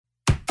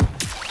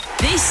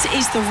This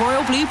is the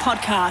Royal Blue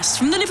Podcast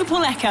from the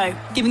Liverpool Echo,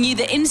 giving you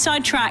the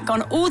inside track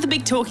on all the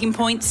big talking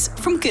points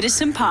from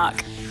Goodison Park.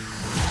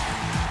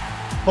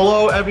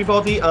 Hello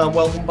everybody and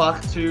welcome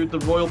back to the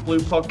Royal Blue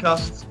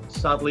Podcast.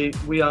 Sadly,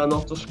 we are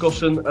not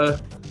discussing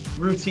a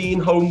routine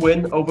home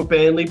win over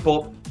Burnley,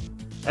 but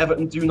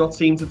Everton do not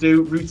seem to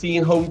do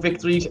routine home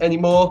victories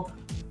anymore.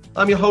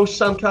 I'm your host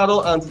Sam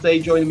Carroll, and today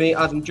joining me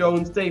Adam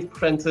Jones, Dave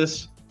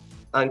Prentice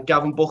and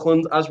Gavin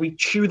Buckland as we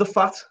chew the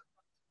fat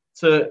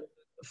to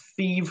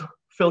thieve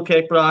Phil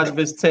Kirkbride of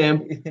his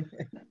term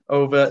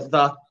over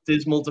that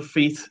dismal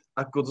defeat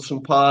at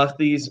Goodison Park.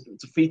 These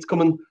defeats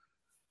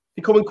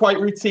becoming quite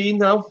routine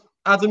now.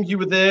 Adam, you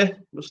were there.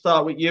 We'll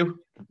start with you.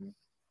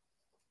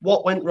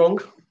 What went wrong?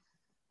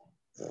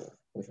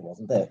 Wish I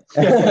wasn't there.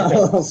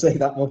 I'll say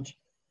that much.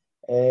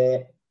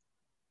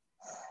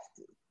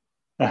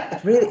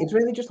 It's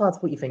really just hard to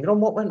put your finger on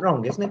what went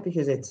wrong, isn't it?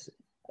 Because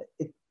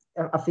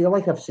I feel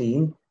like I've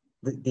seen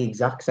the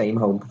exact same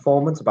home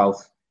performance about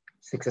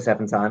 6 or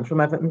 7 times from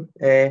Everton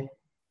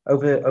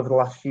over the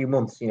last few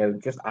months. You know,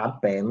 just add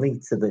Burnley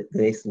to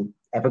this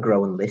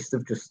ever-growing list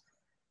of just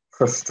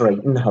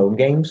frustrating home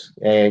games.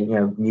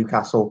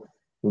 Newcastle,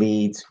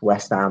 Leeds,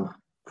 West Ham,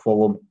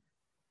 Fulham.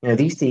 You know,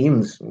 these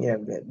teams,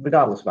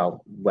 regardless of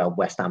how well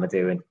West Ham are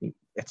doing,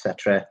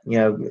 etc.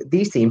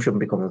 These teams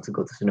shouldn't be coming to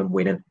Goodison and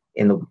winning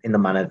in the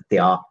manner that they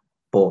are.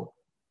 But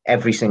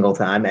every single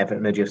time,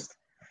 Everton are just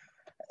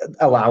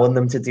allowing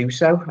them to do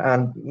so.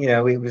 And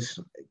it was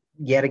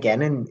yet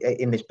again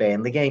in this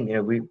Burnley game.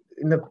 We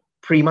in the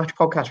pre-match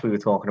podcast we were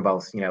talking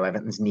about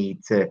Everton's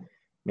need to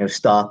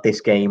start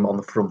this game on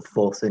the front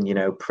foot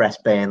and press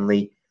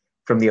Burnley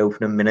from the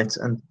opening minutes.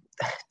 And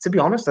to be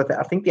honest,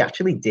 I think they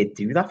actually did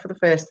do that for the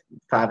first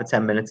 5 or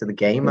 10 minutes of the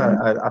game.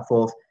 I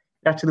thought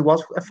it actually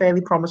was a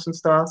fairly promising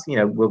start.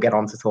 We'll get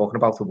on to talking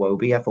about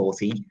Iwobi. I thought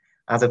he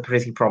had a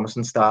pretty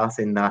promising start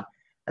in that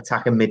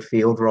attacking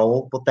midfield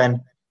role, but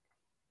then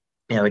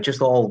it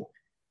just all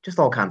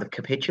kind of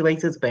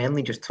capitulated.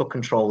 Burnley just took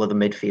control of the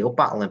midfield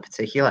battle in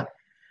particular,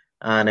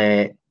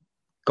 and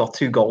got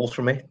 2 goals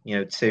from it.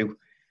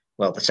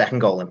 The second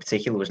goal in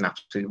particular was an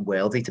absolute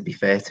worldie, to be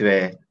fair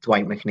to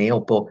Dwight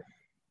McNeil. But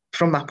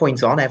from that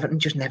point on, Everton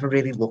just never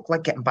really looked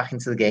like getting back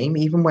into the game,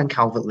 even when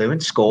Calvert-Lewin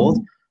scored.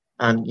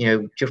 And,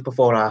 just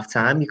before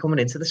half-time, you're coming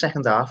into the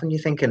second half and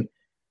you're thinking,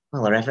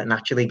 well, are Everton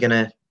actually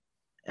going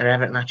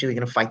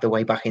to fight their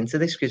way back into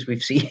this? Because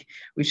we've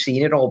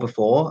seen it all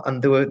before.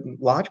 And there were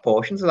large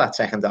portions of that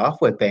second half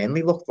where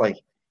Burnley looked like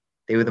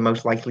they were the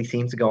most likely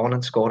team to go on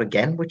and score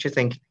again, which I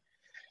think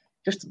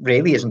just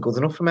really isn't good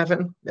enough from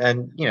Everton.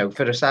 And,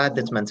 for a side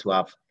that's meant to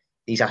have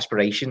these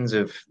aspirations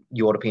of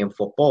European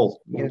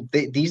football,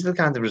 these are the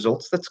kind of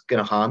results that's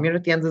going to harm you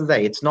at the end of the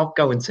day. It's not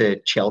going to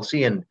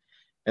Chelsea and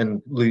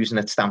losing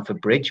at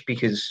Stamford Bridge,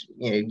 because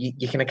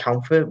you can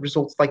account for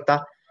results like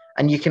that,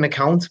 and you can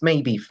account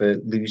maybe for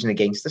losing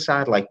against a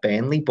side like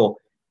Burnley, but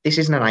this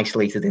isn't an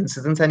isolated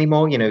incident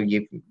anymore.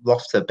 You've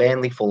lost to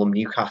Burnley, Fulham,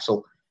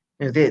 Newcastle.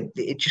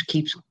 It just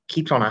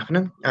keeps on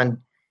happening, and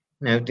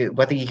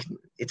whether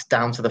it's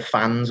down to the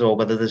fans or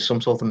whether there's some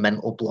sort of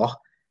mental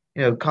block,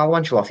 Carlo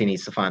Ancelotti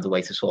needs to find a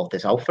way to sort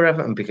this out for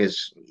Everton,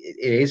 because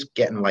it is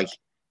getting like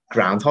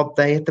Groundhog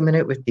Day at the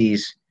minute with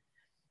these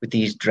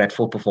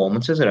dreadful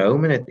performances at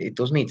home, and it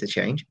does need to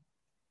change.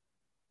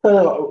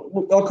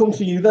 I'll come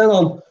to you then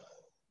on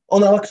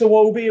Alex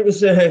Iwobi. It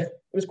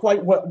was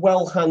quite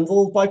well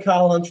handled by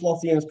Carlo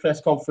Ancelotti in his press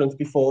conference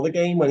before the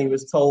game, when he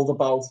was told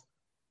about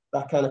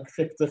that kind of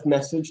cryptic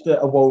message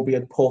that Iwobi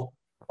had put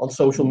on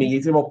social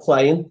media about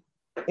playing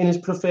in his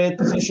preferred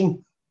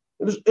position.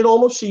 It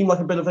almost seemed like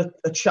a bit of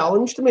a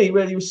challenge to me,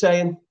 where he was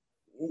saying,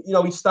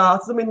 he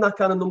started him in that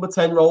kind of number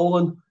 10 role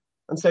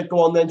and said, go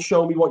on then,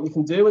 show me what you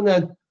can do. And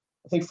then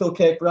I think Phil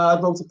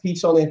Kirkbride wrote a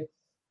piece on it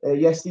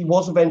yesterday. He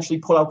was eventually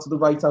put out to the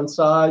right-hand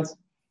side.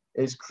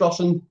 His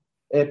crossing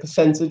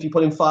percentage, he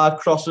put in 5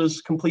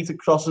 crosses, completed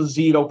crosses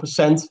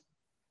 0%.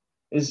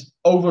 His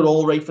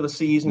overall rate for the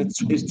season is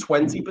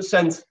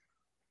 20%.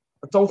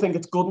 I don't think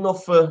it's good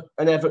enough for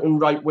an Everton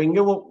right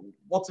winger.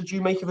 What did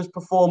you make of his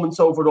performance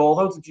overall,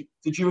 though?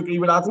 Did you agree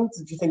with Adam?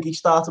 Did you think he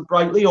started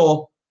brightly,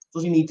 or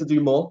does he need to do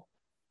more?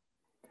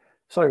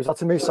 Sorry, was that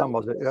to me, Sam,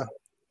 was it? Yeah.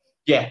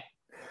 Yeah.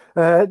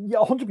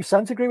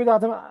 100% agree with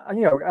Adam.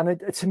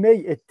 And to me,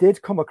 it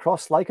did come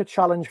across like a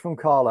challenge from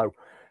Carlo.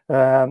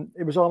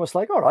 It was almost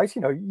like, all right,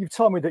 you've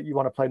told me that you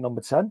want to play number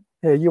 10.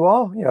 Here you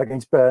are,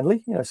 against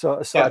Burnley, so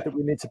a side that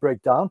we need to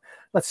break down.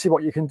 Let's see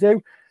what you can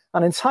do.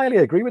 And entirely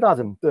agree with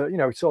Adam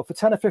that, so for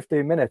 10 or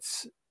 15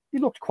 minutes, he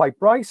looked quite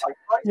bright.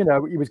 He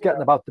was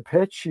getting about the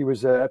pitch. He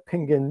was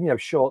pinging,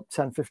 short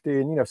 10,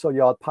 15,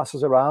 yard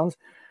passes around.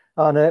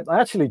 And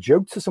I actually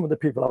joked to some of the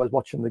people I was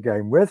watching the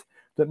game with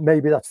that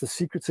maybe that's the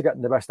secret to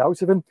getting the best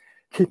out of him.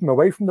 Keep him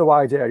away from the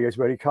wide areas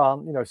where he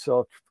can't,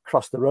 sort of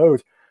cross the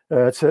road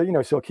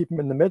to, keep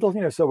him in the middle,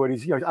 so where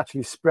he's,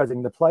 actually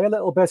spreading the play a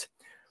little bit.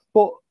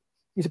 But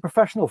he's a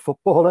professional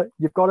footballer.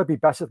 You've got to be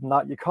better than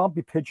that. You can't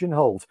be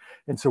pigeonholed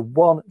into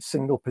one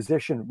single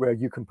position where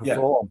you can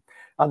perform.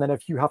 Yeah. And then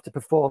if you have to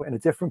perform in a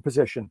different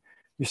position,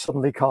 you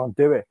suddenly can't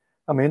do it.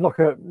 I mean, look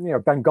at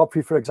Ben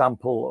Godfrey, for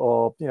example,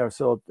 or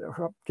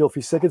Gylfi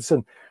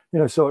Sigurdsson,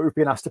 who've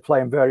been asked to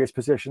play in various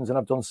positions and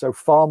have done so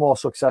far more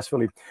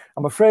successfully.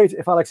 I'm afraid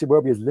if Alex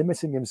Iwobi is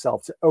limiting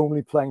himself to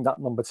only playing that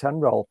number 10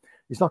 role,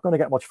 he's not going to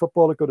get much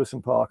football at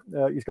Goodison Park.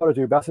 He's got to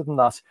do better than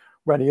that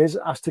when he is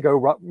asked to go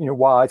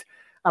wide.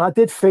 And I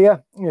did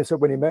fear, so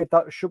when he made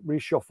that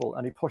reshuffle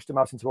and he pushed him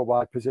out into a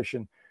wide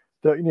position,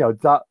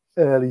 that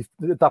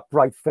that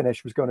bright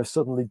finish was going to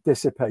suddenly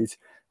dissipate,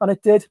 and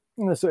it did.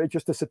 So it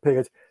just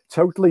disappeared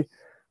totally,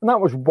 and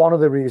that was one of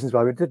the reasons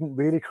why we didn't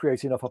really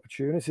create enough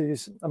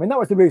opportunities. I mean, that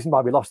was the reason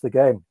why we lost the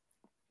game.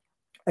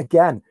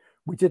 Again,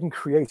 we didn't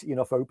create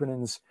enough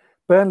openings.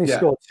 Burnley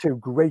scored 2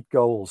 great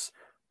goals,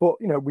 but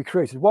we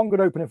created one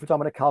good opening for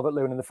Dominic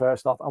Calvert-Lewin in the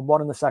first half and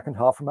one in the second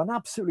half from an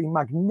absolutely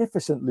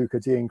magnificent Luca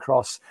Dean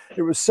cross.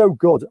 It was so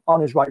good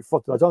on his right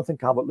foot that I don't think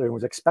Calvert-Lewin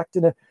was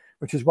expecting it,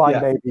 which is why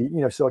maybe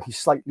he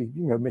slightly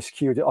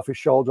miscued it off his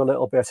shoulder a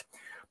little bit.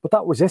 But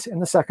that was it in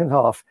the second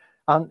half.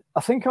 And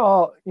I think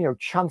our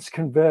chance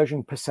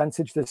conversion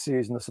percentage this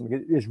season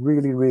is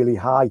really, really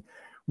high.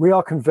 We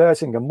are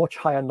converting a much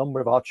higher number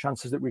of our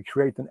chances that we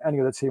create than any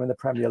other team in the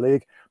Premier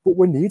League, but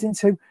we're needing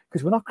to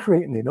because we're not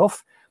creating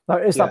enough. Now,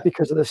 is that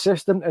because of the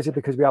system? Is it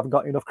because we haven't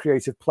got enough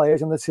creative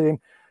players in the team?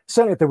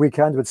 Certainly at the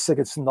weekend with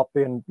Sigurdsson not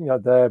being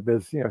there,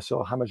 with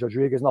James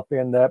Rodriguez not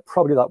being there,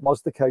 probably that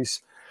was the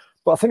case.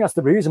 But I think that's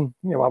the reason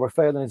why we're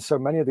failing in so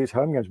many of these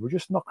home games. We're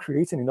just not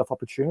creating enough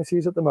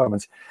opportunities at the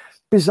moment.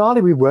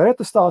 Bizarrely, we were at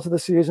the start of the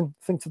season.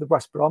 Think to the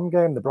West Brom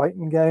game, the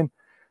Brighton game.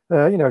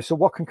 So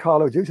what can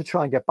Carlo do to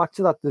try and get back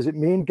to that? Does it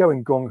mean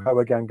going gung-ho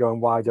again,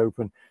 going wide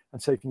open and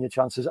taking your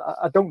chances?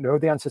 I don't know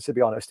the answer, to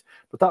be honest,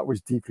 but that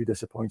was deeply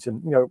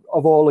disappointing.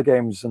 Of all the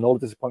games and all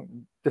the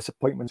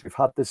disappointments we've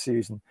had this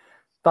season,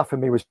 that for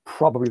me was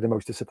probably the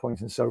most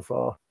disappointing so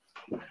far.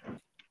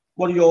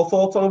 What are your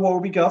thoughts on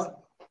what we got?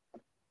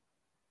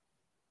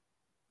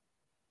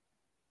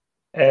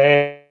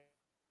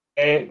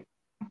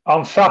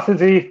 On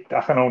Saturday,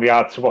 I can only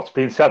add to what's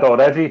been said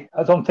already.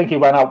 I don't think he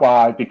went out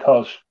wide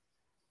because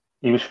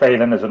he was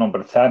failing as a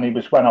number 10. He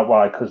went out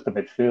wide because the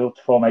midfield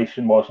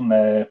formation wasn't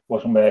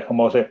working,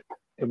 was it?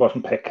 It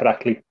wasn't picked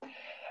correctly.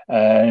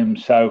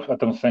 So I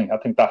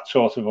think that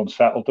sort of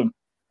unsettled him.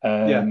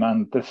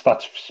 And the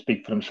stats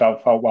speak for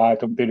himself out wide.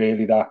 Don't be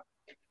really that.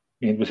 I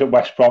mean, was it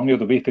West Brom the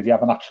other week? Did he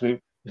have an absolute?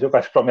 Was it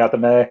West Brom? He had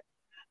him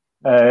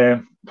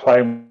there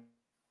playing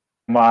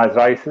wide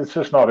right. It's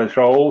just not his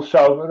role.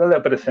 So a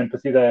little bit of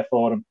sympathy there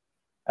for him.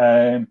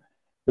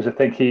 Because I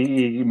think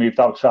he moved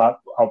out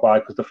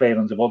wide because the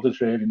failings of others,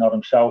 really, not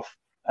himself.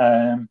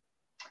 But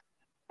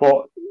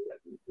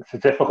it's a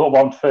difficult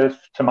one to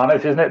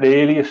manage, isn't it,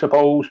 really, I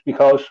suppose,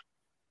 because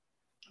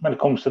when it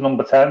comes to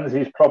number 10s,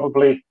 he's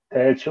probably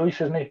third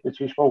choice, isn't he, which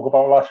we spoke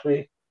about last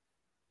week.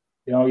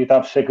 You'd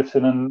have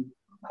Sigurdsson and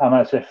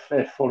Hammers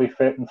if fully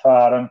fit and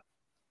far, and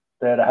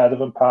they're ahead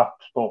of him,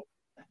 perhaps. But,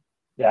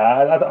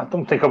 yeah, I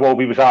don't think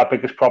Iwobi was our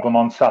biggest problem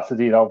on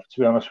Saturday, though, to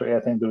be honest with you. I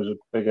think there was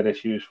bigger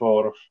issues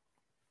for us.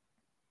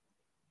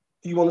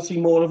 Do you want to see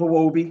more of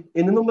Iwobi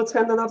in the number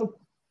 10 than Adam?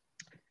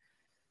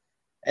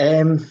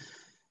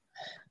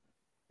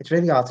 It's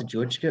really hard to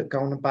judge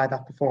going by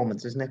that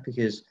performance, isn't it?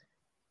 Because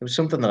it was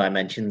something that I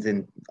mentioned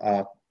in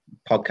our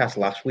podcast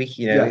last week.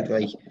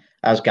 Like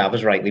as Gav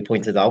has rightly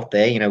pointed out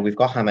there, we've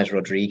got James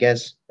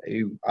Rodriguez,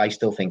 who I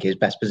still think his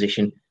best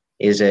position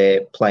is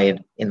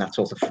playing in that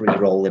sort of free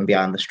role in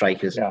behind the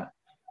strikers.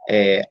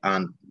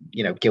 And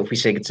Gylfi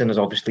Sigurdsson has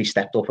obviously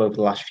stepped up over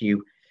the last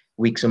few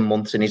weeks and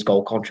months, and his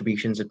goal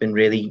contributions have been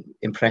really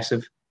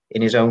impressive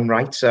in his own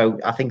right. So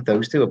I think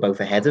those two are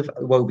both ahead of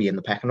Iwobi in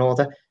the pecking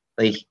order.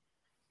 Like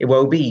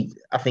Iwobi,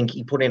 I think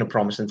he put in a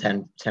promising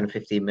 10 or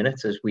 15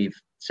 minutes, as we've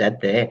said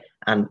there,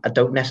 and I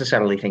don't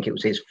necessarily think it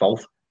was his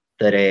fault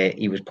that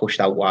he was pushed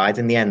out wide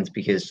in the end,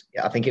 because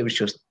I think it was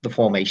just the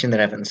formation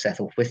that Everton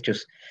set up with,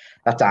 just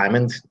that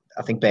diamond.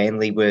 I think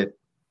Burnley were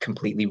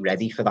completely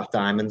ready for that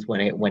diamond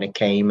when it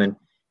came, and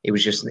it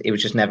was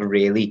just never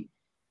really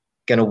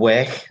going to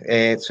work.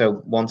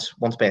 So once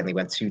Burnley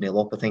went 2-0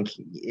 up, I think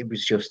it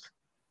was just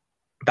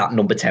that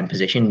number 10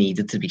 position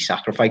needed to be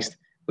sacrificed,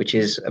 which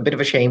is a bit of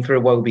a shame for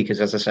Iwobi,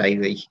 because, as I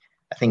say,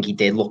 I think he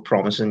did look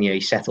promising.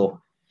 He set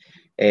up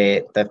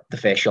the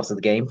first shot of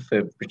the game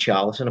for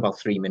Richarlison about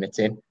 3 minutes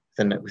in,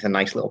 with a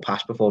nice little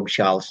pass before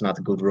Richarlison had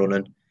a good run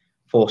and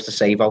forced a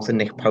save out of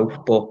Nick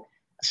Pope. But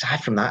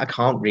aside from that, I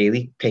can't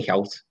really pick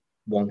out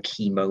one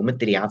key moment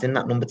that he had in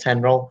that number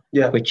 10 role,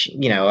 which,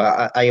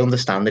 I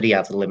understand that he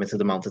had a limited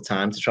amount of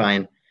time to try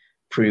and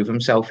prove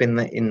himself in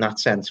that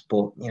sense,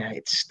 but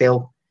it's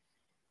still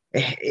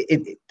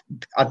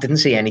I didn't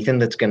see anything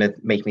that's going to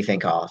make me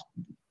think,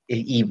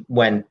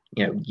 when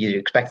you're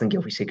expecting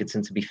Gylfi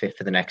Sigurdsson to be fit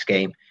for the next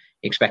game,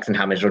 you're expecting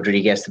James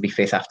Rodriguez to be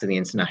fit after the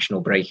international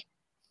break,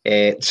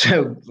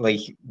 so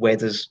where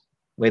does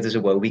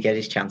Iwobi get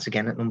his chance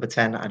again at number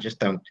 10?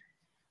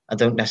 I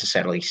don't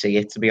necessarily see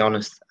it, to be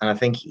honest. And I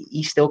think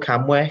he still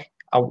can work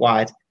out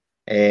wide.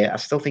 I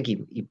still think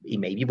he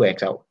maybe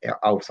works out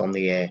on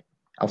the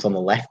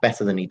left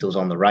better than he does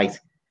on the right.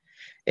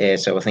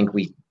 So I think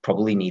we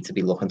probably need to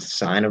be looking to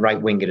sign a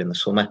right winger in the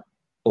summer.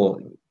 But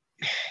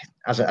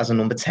as a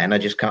number 10, I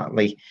just can't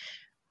like.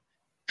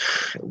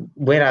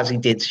 Whereas he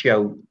did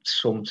show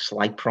some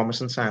slight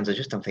promising signs, I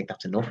just don't think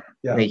that's enough.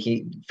 Yeah. Like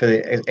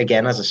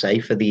again, as I say,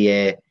 for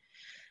the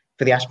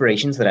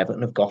aspirations that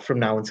Everton have got from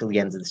now until the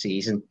end of the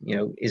season,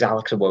 is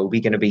Alex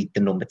Iwobi going to be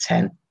the number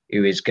 10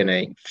 who is going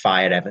to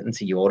fire Everton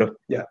to Europe?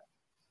 Yeah.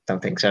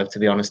 Don't think so, to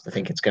be honest. I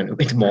think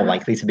it's more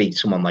likely to be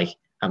someone like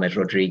James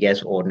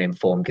Rodriguez or an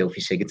informed Gylfi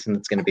Sigurdsson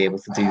that's going to be able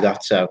to do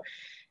that. So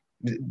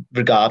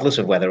regardless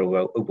of whether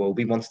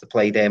Iwobi wants to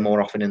play there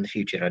more often in the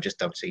future, I just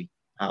don't see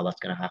how that's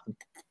going to happen.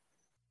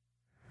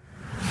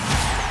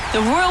 The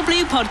Royal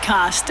Blue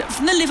Podcast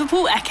from the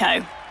Liverpool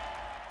Echo.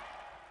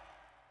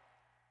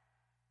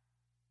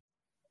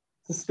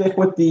 To stick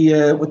with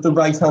the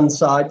right hand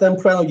side, then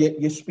Preno,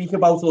 you speak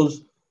about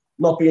us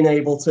not being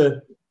able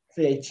to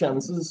create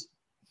chances.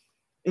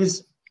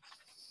 Is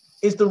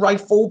the right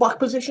fullback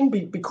position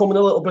becoming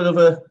a little bit of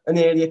an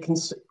area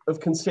of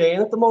concern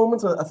at the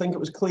moment? I think it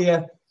was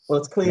clear. Well,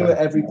 it's clear with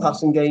every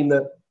passing game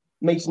that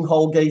Mason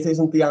Holgate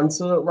isn't the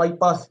answer at right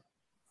back.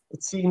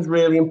 It seems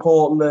really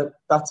important that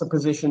that's a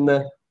position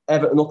that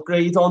Everton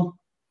upgrade on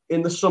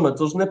in the summer,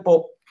 doesn't it?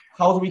 But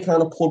how do we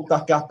kind of plug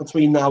that gap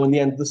between now and the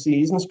end of the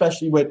season,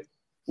 especially with,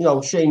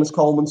 Seamus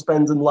Coleman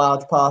spending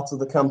large parts of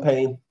the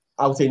campaign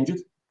out injured?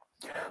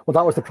 Well,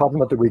 that was the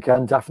problem at the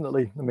weekend,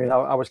 definitely. I mean,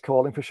 I was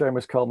calling for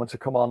Seamus Coleman to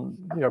come on,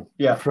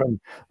 from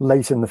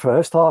late in the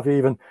first half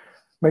even.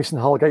 Mason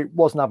Holgate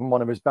wasn't having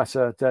one of his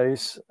better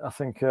days. I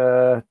think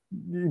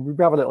we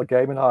have a little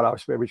game in our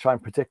house where we try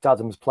and predict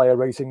Adam's player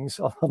ratings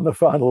on the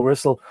final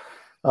whistle.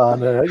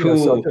 And,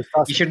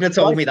 you shouldn't have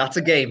told me that's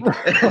a game. And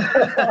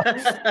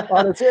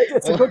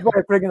it's a good way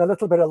of bringing a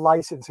little bit of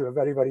light into a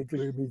very, very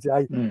gloomy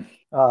day.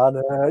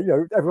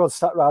 And, everyone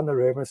sat around the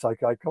room and it's like,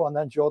 come on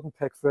then, Jordan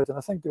Pickford. And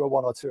I think there were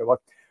one or two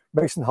about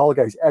Mason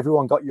Holgate.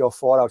 Everyone got your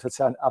 4 out of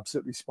 10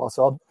 absolutely spot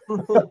on.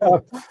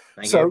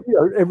 So,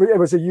 it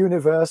was a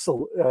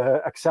universal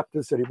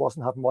acceptance that he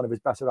wasn't having one of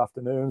his better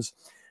afternoons.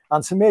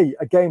 And to me,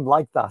 a game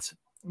like that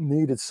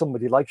needed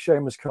somebody like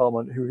Seamus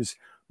Coleman, who's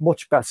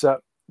much better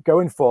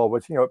going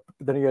forward,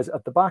 than he is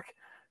at the back.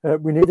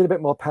 We needed a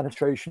bit more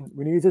penetration.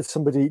 We needed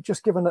somebody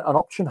just given an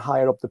option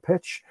higher up the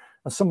pitch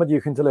and somebody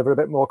who can deliver a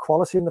bit more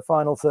quality in the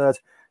final third.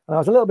 And I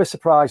was a little bit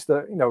surprised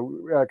that,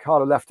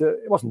 Carlo left it.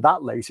 It wasn't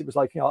that late. It was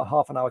like,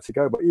 half an hour to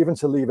go. But even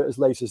to leave it as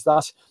late as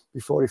that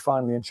before he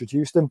finally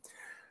introduced him.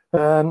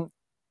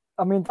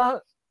 I mean,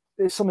 that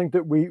is something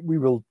that we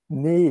will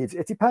need.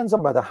 It depends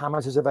on whether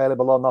Hammers is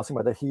available or not and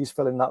whether he's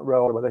filling that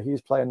role or whether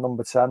he's playing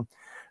number 10.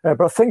 But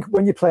I think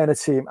when you're playing a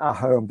team at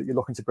home that you're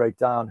looking to break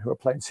down, who are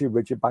playing 2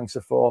 rigid banks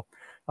of 4,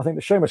 I think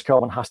the Seamus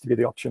Coleman has to be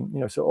the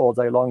option, so all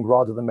day long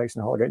rather than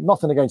Mason Holgate.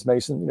 Nothing against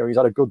Mason, he's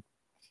had a good,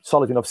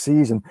 solid enough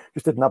season,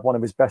 just didn't have one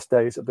of his best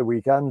days at the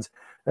weekend.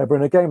 But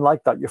in a game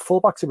like that, your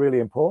fullbacks are really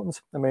important.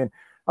 I mean,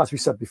 as we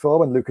said before,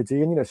 when Luca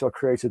Dean,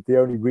 created the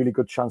only really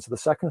good chance of the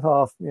second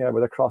half,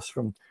 with a cross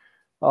from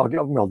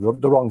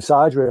the wrong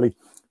side, really.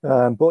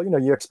 But,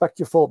 you expect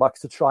your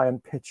fullbacks to try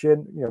and pitch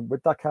in,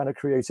 with that kind of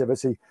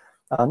creativity.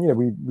 And,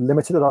 we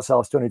limited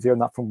ourselves to only doing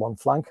that from one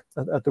flank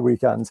at the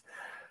weekend.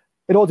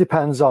 It all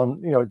depends on,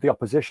 the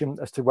opposition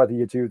as to whether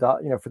you do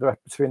that,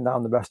 between now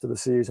and the rest of the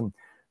season.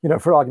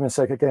 For argument's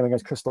sake, a game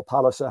against Crystal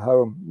Palace at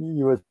home,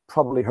 you would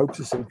probably hope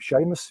to see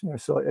Seamus,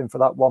 in for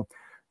that one.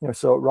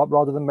 So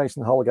rather than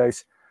Mason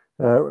Holgate,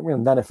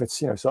 then if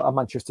it's, a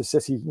Manchester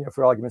City,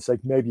 for argument's sake,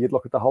 maybe you'd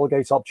look at the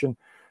Holgate option.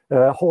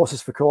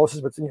 Horses for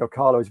courses, but,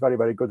 Carlo is very,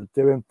 very good at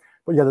doing.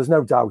 But there's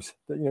no doubt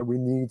that, we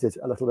needed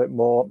a little bit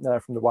more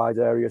from the wide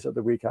areas at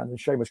the weekend, and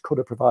Seamus could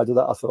have provided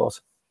that, I thought.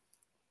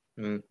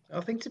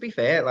 I think, to be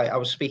fair, I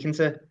was speaking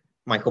to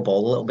Michael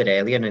Ball a little bit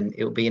earlier, and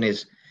it'll be in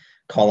his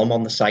column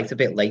on the site a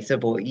bit later,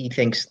 but he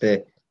thinks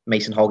that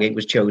Mason Holgate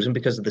was chosen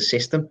because of the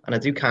system. And I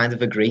do kind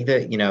of agree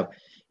that,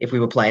 if we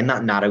were playing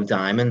that narrow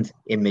diamond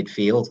in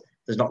midfield,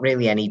 there's not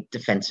really any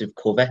defensive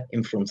cover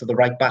in front of the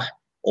right back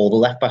or the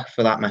left back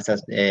for that matter.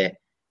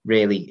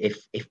 Really,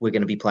 if we're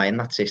going to be playing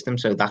that system.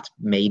 So that's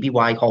maybe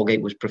why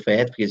Holgate was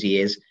preferred, because he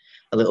is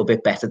a little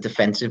bit better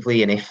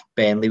defensively. And if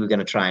Burnley were going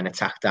to try and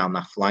attack down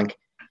that flank,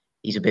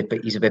 he's a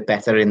bit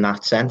better in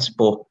that sense.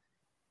 But,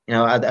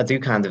 I do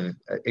kind of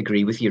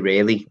agree with you,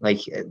 really.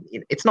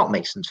 It's not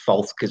Mason's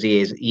fault because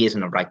he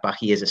isn't a right back,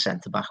 he is a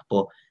centre back.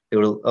 But there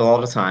were a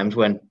lot of times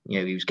when,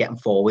 he was getting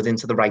forward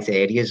into the right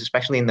areas,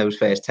 especially in those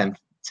first 10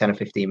 or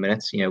 15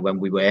 minutes, when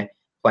we were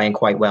playing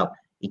quite well.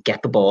 He'd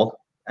get the ball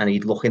and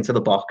he'd look into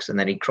the box and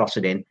then he'd cross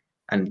it in.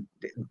 And,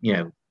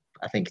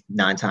 I think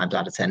 9 times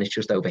out of 10, it's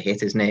just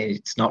overhit, isn't it?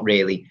 It's not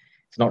really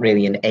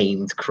an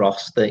aimed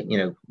cross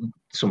that,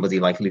 somebody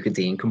like Luca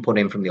Dean can put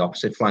in from the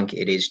opposite flank.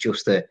 It is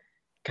just a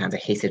kind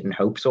of hit it and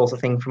hope sort of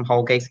thing from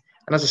Holgate.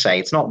 And as I say,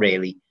 it's not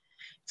really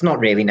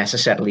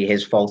necessarily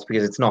his fault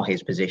because it's not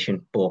his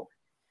position. But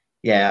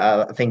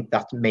yeah, I think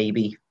that's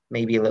maybe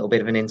a little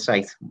bit of an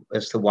insight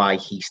as to why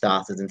he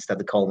started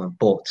instead of Coleman.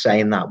 But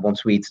saying that,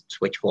 once we'd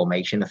switch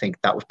formation, I think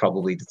that was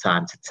probably the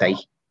time to take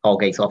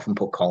Holgate off and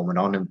put Coleman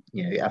on, and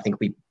I think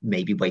we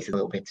maybe waited a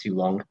little bit too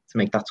long to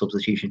make that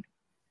substitution.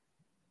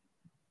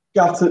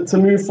 Yeah, to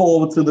move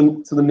forward to the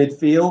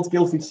midfield,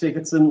 Gylfi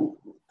Sigurdsson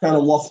kind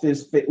of lost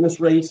his fitness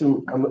rate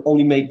and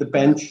only made the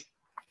bench.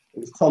 It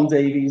was Tom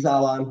Davies,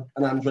 Alan,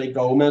 and Andre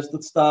Gomez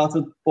that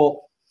started, but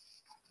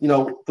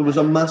there was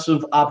a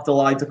massive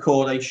Abdoulaye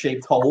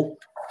Doucoure-shaped hole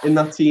in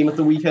that team at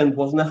the weekend,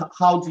 wasn't it?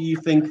 How do you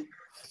think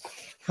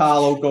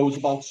Carlo goes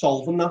about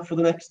solving that for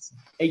the next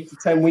 8 to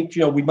 10 weeks?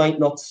 We might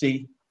not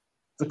see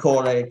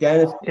Doucoure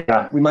again.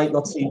 Yeah. We might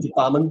not see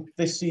Doucoure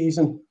this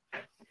season.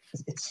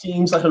 It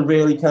seems like a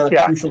really kind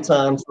of crucial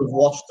time to have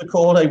lost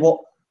Doucoure.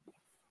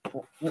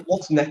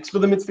 What's next for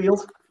the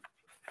midfield?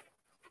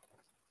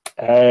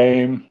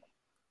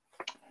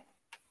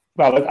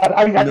 Well,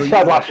 I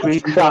said last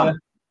week, Sam.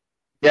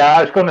 Yeah,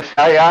 I was going to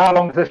say, how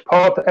long is this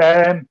pod?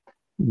 I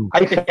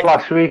said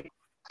last week,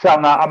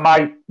 Sam, that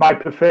my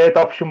preferred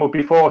option would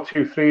be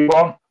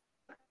 4-2-3-1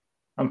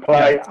 and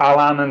play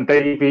Alan and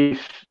Davies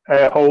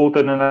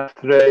holding and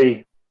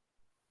 3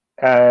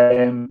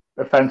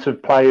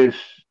 offensive players.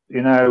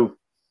 James,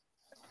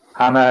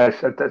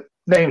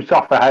 names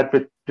off the head,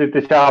 but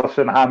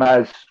Richarlison,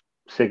 James,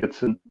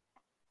 Sigurdsson,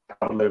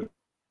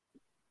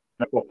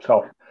 up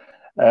top.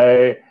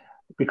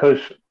 Because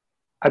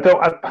I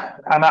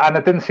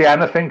didn't see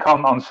anything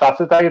on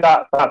Saturday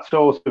that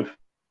sort of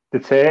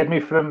deterred me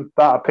from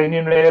that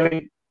opinion,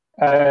 really.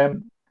 I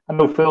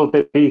know Phil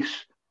did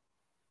piece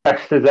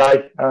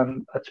yesterday,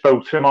 and I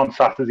spoke to him on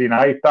Saturday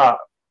night that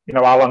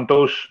Alan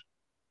does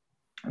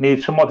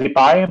need somebody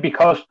by him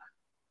because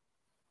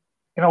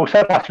we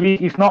said last week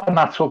he's not a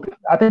natural.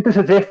 I think there's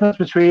a difference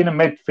between a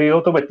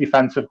midfielder with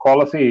defensive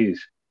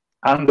qualities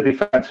and a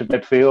defensive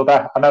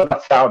midfielder. I know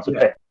that sounds a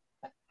bit.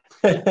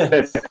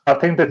 I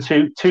think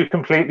they're two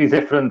completely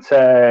different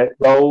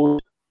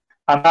roles.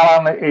 And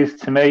Alan is,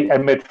 to me, a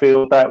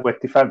midfielder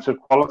with defensive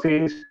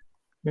qualities.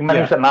 When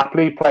he was at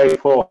Napoli, he played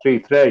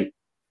 4-3-3.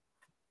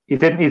 He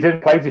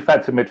didn't play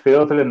defensive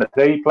midfielder in the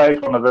 3. He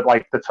played one of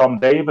the Tom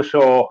Davies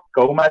or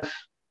Gomez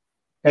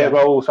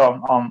roles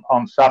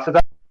on Saturday.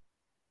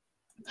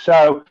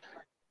 So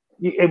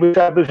it was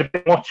a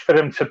bit much for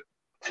him to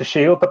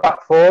shield the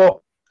back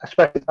 4,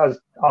 especially as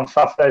on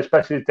Saturday,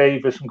 especially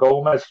Davies and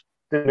Gomez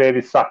didn't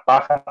really sat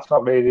back. That's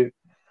not really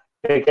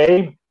a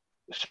game.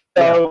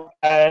 So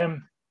I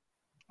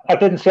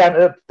didn't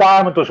say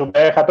Diamond doesn't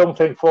work. I don't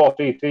think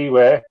 4-3-3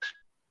 works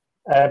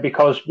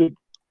because we're a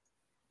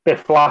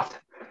bit flat.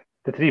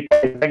 The 3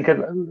 players, I think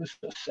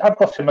I've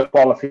got similar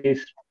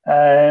qualities.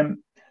 I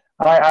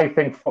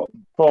think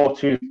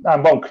 4-2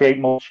 and won't create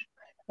much.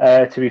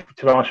 To be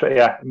honest with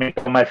you, I mean,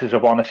 Gomez is a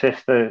 1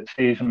 assist the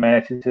season,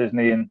 mate, isn't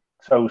he? And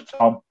so is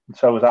Tom, and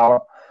so is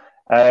Alan.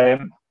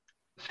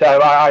 So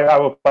I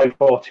would play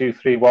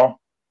 4-2-3-1.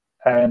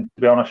 To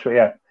be honest with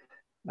you,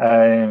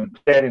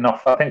 fair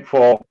enough. I think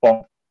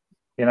 4-1,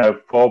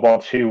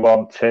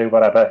 4-1-2-1-2,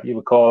 whatever you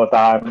would call it,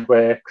 Diamond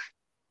works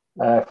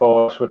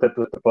for us with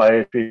the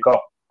players we've got.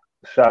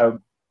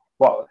 So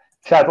what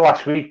said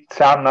last week,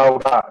 Sam, know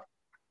that.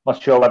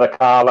 Not sure whether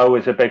Carlo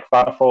is a big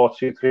fan of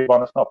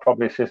 4-2-3-1. It's not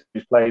probably a system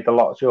he's played a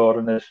lot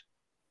during his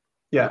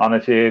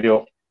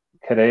managerial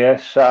career.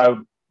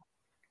 So,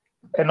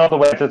 in other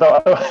words, I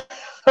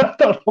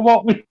don't know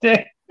what we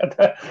did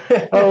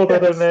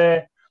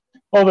other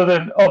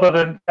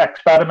than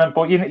experiment.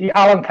 But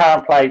Alan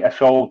can't play a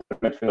shoulder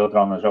midfielder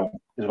on his own,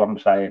 is what I'm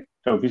saying.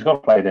 So if he's got to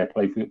play there,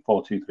 play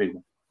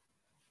 4-2-3-1.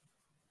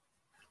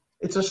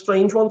 It's a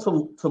strange one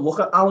to look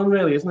at Alan,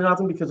 really, isn't it,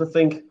 Adam? Because I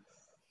think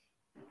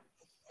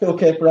Phil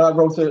Kipper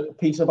wrote a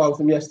piece about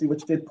him yesterday,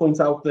 which did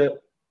point out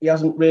that he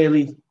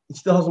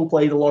still hasn't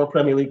played a lot of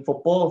Premier League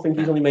football. I think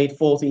he's only made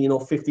 14 or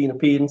 15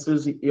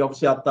 appearances. He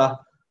obviously had that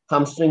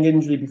hamstring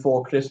injury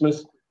before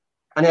Christmas.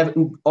 And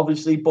Everton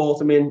obviously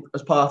bought him in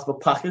as part of a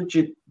package.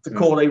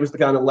 Doucoure was the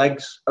kind of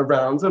legs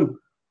around him.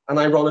 And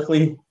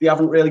ironically, they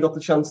haven't really got the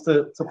chance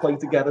to play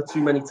together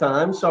too many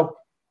times. So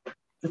do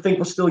you think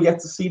we're still yet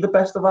to see the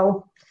best of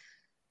Alan?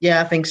 Yeah,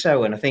 I think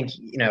so. And I think,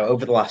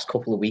 over the last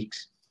couple of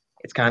weeks,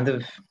 it's kind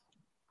of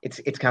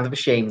a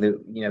shame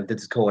that, the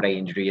Doucoure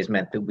injury has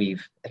meant that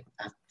we've had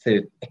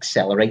to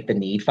accelerate the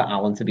need for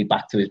Alan to be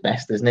back to his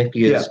best, isn't it?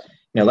 Because,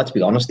 let's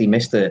be honest, he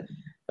missed a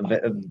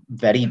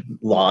very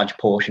large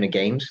portion of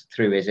games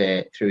through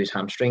his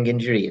hamstring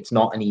injury. It's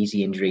not an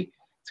easy injury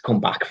to come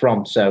back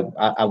from. So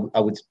I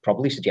would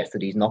probably suggest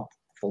that he's not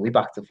fully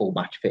back to full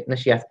match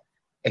fitness yet.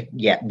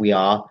 Yet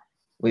we're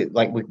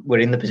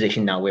in the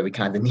position now where we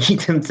kind of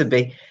need him to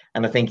be.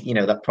 And I think,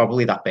 that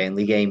probably that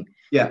Burnley game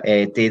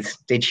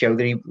did show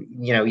that he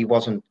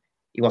wasn't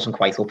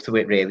quite up to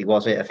it, really,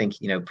 was it? I think,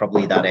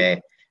 probably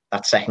that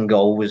second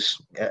goal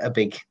was a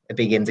big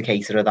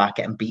indicator of that,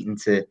 getting beaten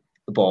to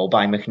the ball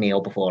by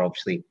McNeil before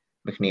obviously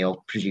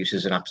McNeil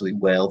produces an absolute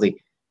worldie.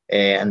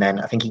 And then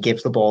I think he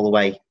gives the ball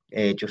away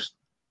just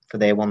for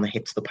their one that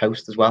hits the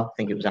post as well. I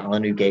think it was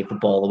Alan who gave the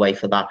ball away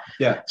for that.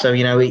 Yeah. So,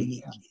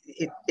 he's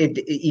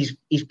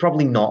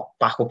probably not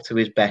back up to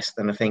his best.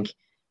 And I think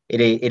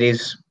it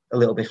is a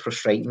little bit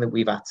frustrating that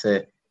we've had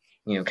to,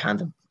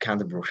 kind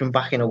of rush him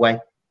back in a way.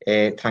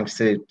 thanks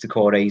to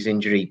Doucoure's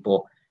injury.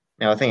 But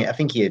I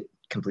think you're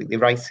completely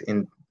right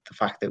in the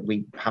fact that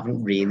we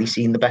haven't really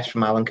seen the best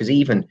from Alan, because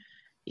even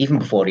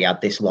before he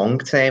had this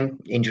long-term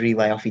injury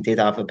layoff, he did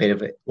have a bit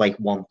of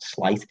one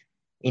slight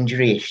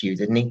injury issue,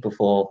 didn't he?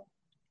 Before,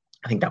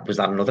 I think that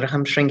another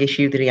hamstring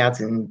issue that he had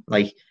in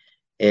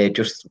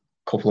just a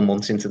couple of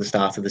months into the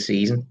start of the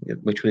season,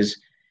 which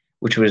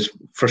was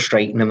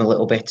frustrating him a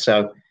little bit.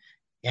 So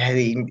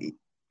yeah,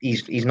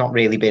 he's not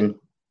really been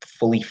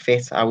fully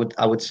fit, I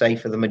would say,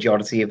 for the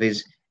majority of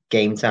his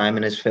game time,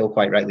 and as Phil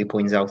quite rightly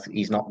points out,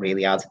 he's not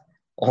really had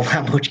all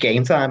that much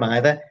game time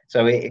either.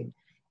 So in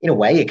a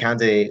way, it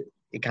kind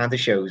of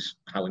shows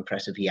how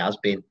impressive he has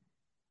been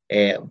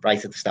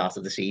right at the start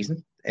of the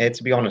season.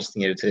 To be honest,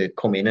 to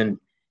come in and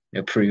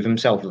prove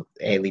himself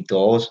early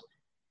doors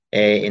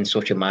in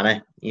such a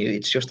manner,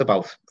 it's just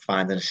about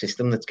finding a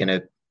system that's going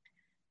to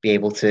be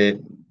able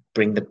to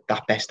bring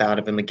that best out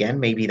of him again.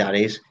 Maybe that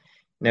is,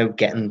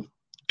 getting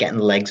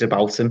legs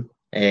about him.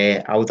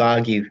 I would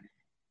argue,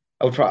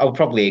 I would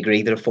probably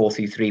agree that a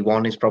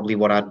 4-2-3-1 is probably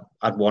what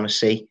I'd want to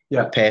see.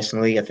 Yeah.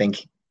 Personally, I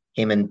think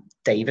him and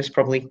Davis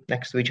probably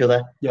next to each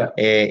other. Yeah.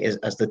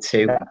 As the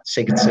two.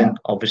 Sigurdsson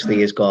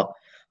obviously has got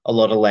a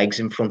lot of legs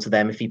in front of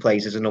them if he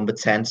plays as a number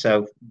 10.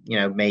 So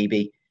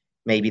maybe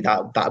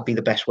that'd be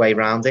the best way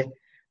around it.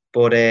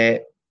 But I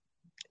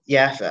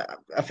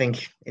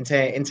think in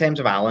terms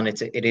of Alan,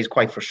 it is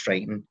quite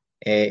frustrating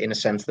in a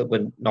sense that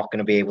we're not going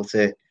to be able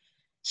to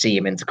see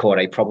him in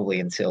Doucoure probably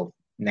until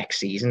next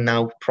season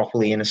now,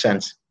 properly in a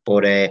sense.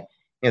 But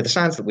the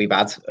signs that we've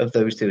had of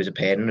those two as a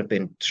pairing have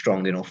been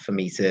strong enough for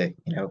me to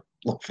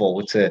look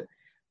forward to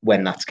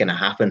when that's going to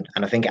happen.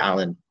 And I think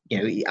Alan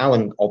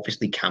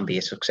obviously can be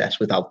a success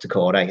without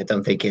Doucoure. I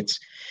don't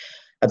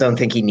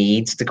think he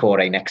needs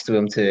Doucoure next to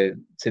him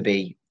to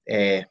be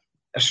a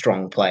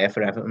strong player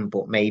for Everton.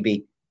 But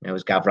maybe,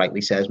 as Gav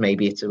rightly says,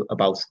 maybe it's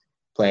about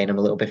playing him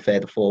a little bit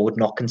further forward,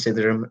 not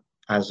consider him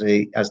as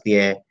the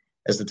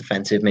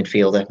defensive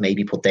midfielder.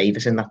 Maybe put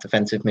Davis in that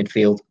defensive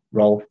midfield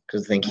role,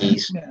 because I think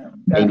he's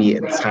maybe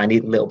a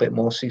tiny little bit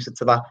more suited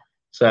to that.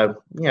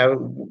 So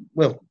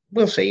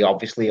we'll see,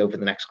 obviously, over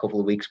the next couple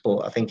of weeks.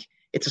 But I think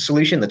it's a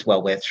solution that's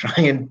well worth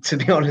trying, to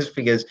be honest,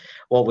 because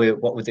what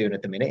we're doing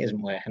at the minute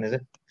isn't working, is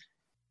it?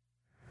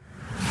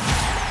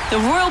 The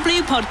Royal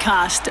Blue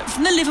Podcast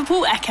from the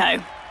Liverpool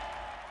Echo.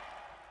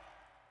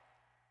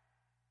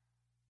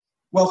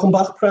 Welcome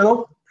back,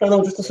 Preno.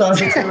 Preno just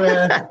decided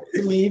to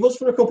leave us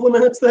for a couple of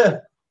minutes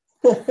there.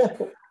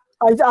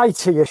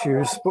 IT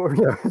issues,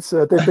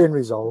 but they've been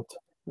resolved.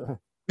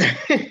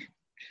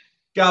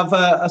 Gav,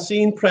 I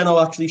seen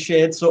Preno actually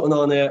shared something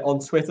on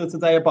Twitter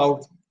today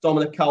about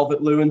Dominic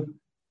Calvert-Lewin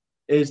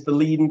is the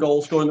leading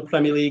goal scorer in the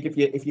Premier League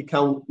if you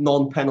count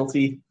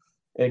non-penalty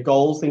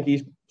goals. I think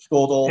he's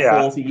scored all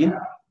 14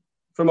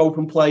 from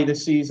open play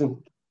this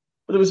season.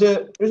 But it was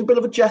a bit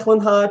of a Jekyll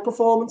and Hyde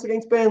performance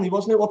against Burnley,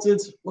 wasn't it? What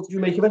did you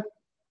make of it?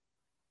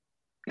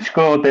 He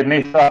scored, didn't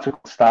he? That's a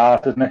good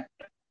start, isn't it?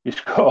 He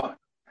scored.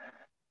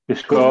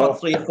 About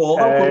 3 or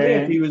 4,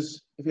 if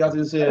he had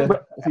his.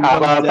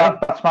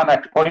 That's my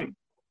next point.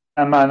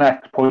 And my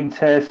next point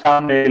here,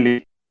 Sam,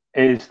 really,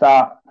 is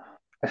that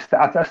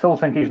I still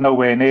think he's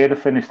nowhere near the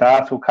finished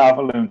article.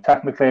 Calvert-Lewin,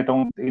 technically,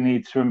 he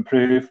needs to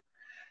improve.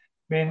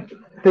 There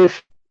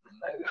was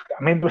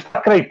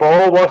that great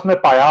ball, wasn't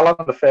it, by Alan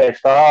in the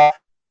first half?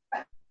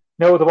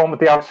 The one with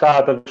the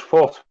outside of his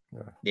foot.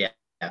 Yeah.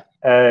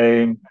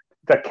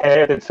 That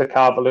curved into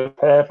Calvert-Lewin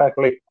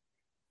perfectly.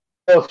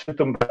 They should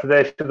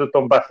have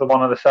done better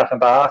one in the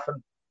second half.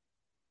 And,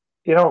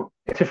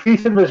 it's a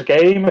feature of his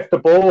game if the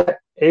ball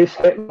is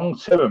hit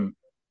onto him.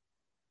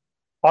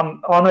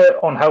 On an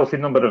unhealthy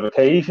number of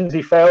occasions,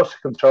 he fails to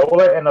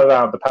control it in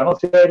around the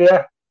penalty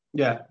area.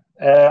 Yeah.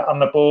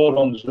 And the ball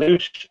runs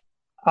loose.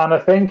 And I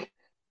think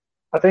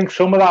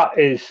some of that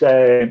is,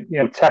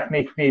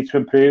 technique needs to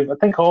improve. I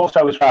think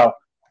also as well,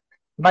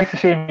 nice to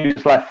see him use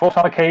his left foot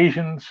on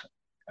occasions.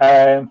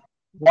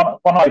 One of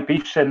my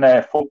beefs in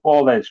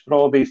football is, for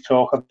all these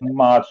talk of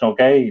marginal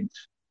gains,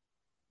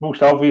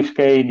 most obvious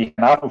gain you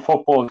can have in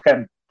football is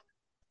getting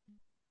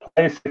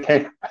players to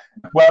kick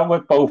well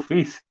with both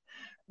feet.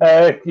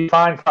 You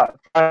find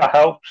that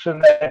helps.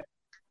 And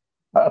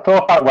I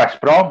thought about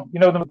West Brom.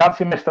 The chance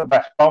he missed at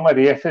West Brom where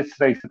he hit it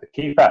straight to the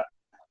keeper.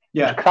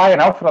 Yeah. He was crying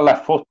out for the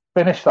left foot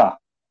finish that.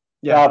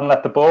 Yeah. Rather than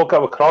let the ball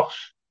go across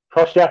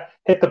you.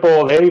 Hit the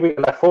ball there with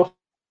your left foot.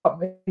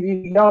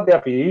 He hardly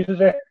ever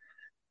uses it.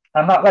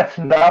 And that lets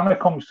him down when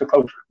it comes to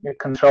close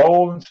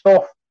control and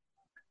stuff.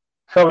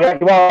 So, yeah,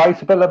 you are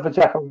right, a bit of a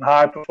Jekyll and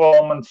Hyde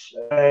performance.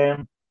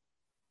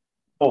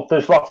 But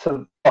there's lots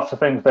of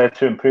things there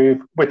to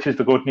improve, which is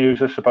the good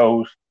news, I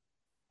suppose.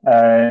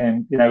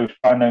 It's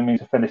by no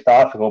means a finished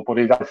article, but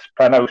as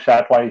Preno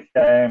said,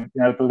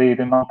 the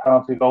leading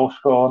non-penalty goal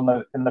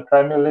scorer in the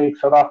Premier League.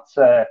 So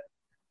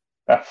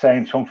that's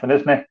saying something,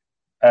 isn't it?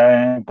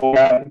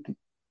 But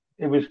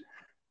it was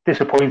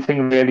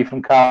disappointing, really,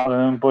 from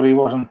Carlin, but he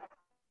wasn't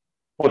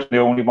the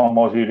only one,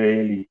 was he,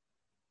 really?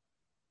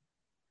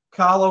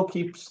 Carlo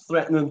keeps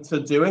threatening to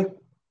do it.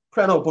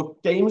 Preno,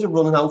 but games are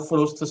running out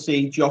for us to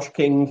see Josh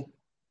King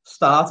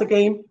start a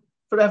game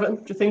for Everton.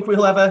 Do you think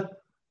we'll ever...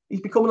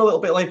 He's becoming a little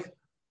bit like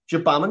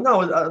Jabama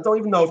now. I don't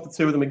even know if the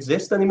two of them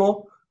exist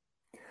anymore.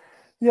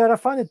 Yeah, and I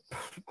find it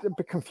a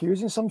bit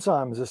confusing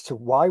sometimes as to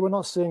why we're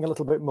not seeing a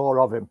little bit more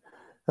of him.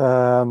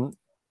 The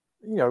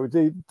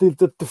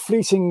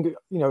fleeting,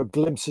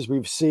 glimpses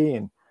we've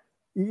seen,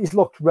 he's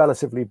looked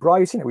relatively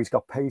bright. He's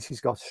got pace,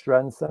 he's got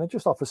strength, and it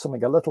just offers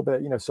something a little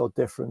bit, so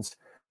different.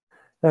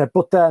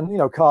 But then,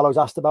 Carlo's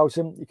asked about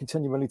him. He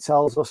continually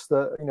tells us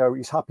that,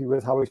 he's happy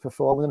with how he's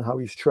performing and how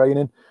he's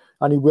training,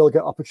 and he will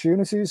get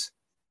opportunities,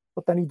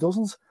 but then he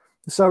doesn't.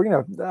 So,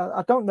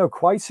 I don't know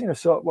quite,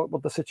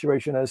 what the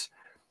situation is.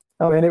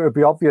 I mean, it would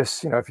be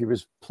obvious, if he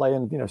was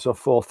playing,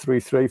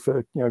 4-3-3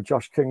 for,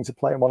 Josh King to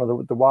play in one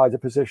of the wider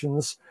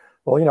positions,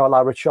 or,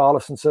 allow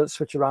Richarlison to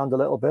switch around a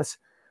little bit.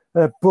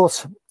 But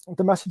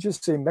the messages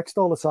seem mixed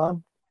all the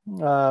time.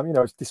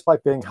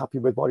 Despite being happy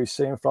with what he's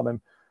seeing from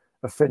him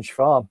at Finch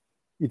Farm,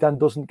 he then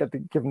doesn't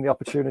get given the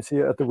opportunity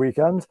at the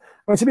weekend.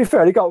 I mean, to be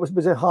fair, he got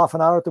was it half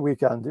an hour at the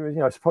weekend. It was,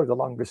 it's probably the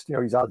longest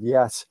he's had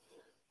yet,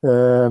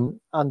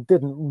 and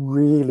didn't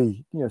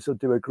really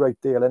do a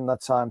great deal in that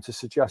time to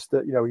suggest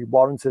that he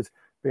warranted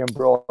being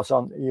brought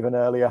on even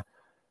earlier.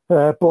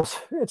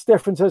 But it's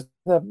different, as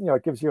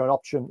it gives you an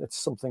option. It's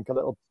something a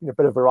little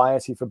bit of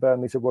variety for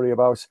Burnley to worry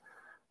about.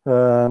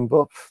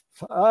 But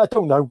I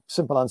don't know.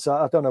 Simple answer.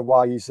 I don't know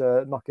why he's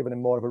not giving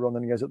him more of a run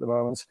than he is at the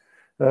moment.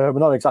 We're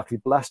not exactly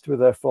blessed with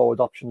their forward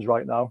options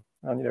right now.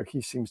 And,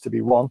 he seems to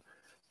be one.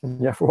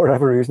 And yeah, for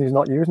whatever reason, he's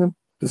not using them.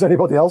 Does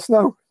anybody else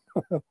know?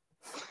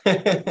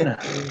 I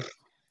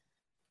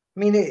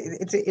mean,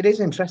 it is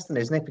interesting,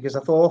 isn't it? Because I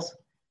thought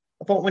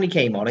when he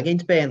came on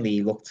against Burnley,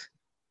 he looked,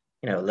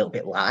 a little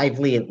bit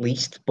lively at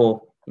least.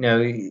 But,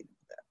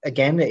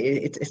 again,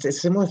 it's a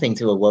similar thing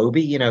to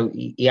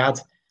Iwobi. He had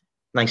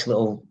nice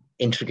little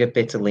intricate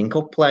bits of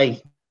link-up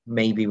play,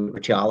 maybe with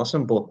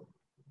Richarlison, but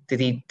did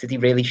he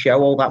really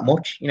show all that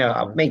much?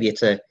 Maybe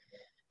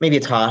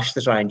it's harsh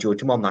to try and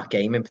judge him on that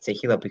game in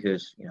particular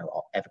because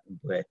Everton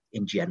were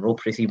in general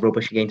pretty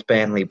rubbish against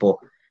Burnley. But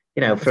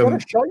he's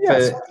got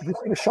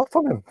a shot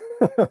from him.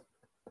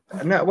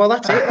 No, well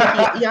that's it.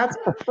 Like,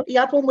 he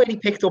had one where he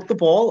picked up the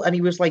ball and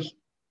he was like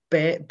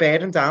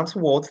bearing down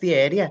towards the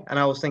area, and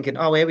I was thinking,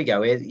 oh, here we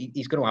go.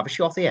 He's going to have a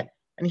shot here,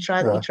 and he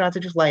tried to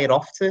just lay it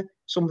off to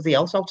somebody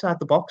else outside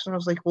the box, and I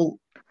was like, well,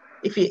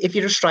 if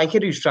you're a striker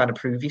who's trying to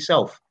prove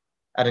yourself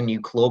at a new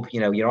club,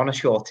 you're on a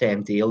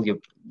short-term deal.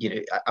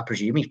 I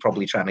presume he's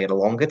probably trying to get a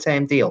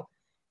longer-term deal.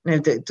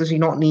 Does he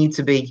not need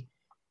to be,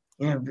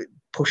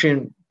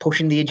 pushing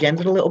the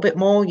agenda a little bit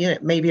more?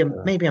 Maybe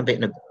I'm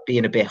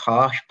being a bit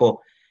harsh, but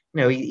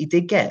he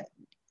did get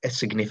a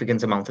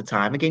significant amount of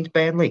time against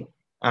Burnley,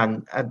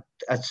 and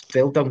I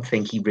still don't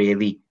think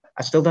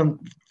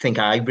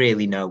I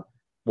really know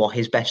what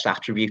his best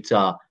attributes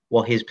are,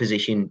 what his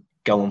position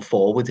going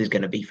forward is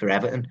going to be for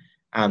Everton,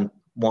 and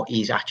what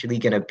he's actually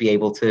going to be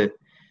able to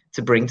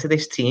bring to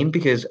this team,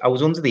 because I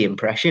was under the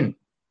impression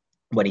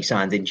when he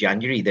signed in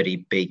January that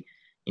he'd be,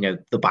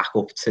 the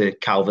backup to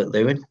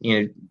Calvert-Lewin,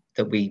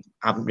 that we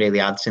haven't really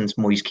had since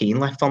Moise Kean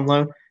left on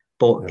loan.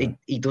 But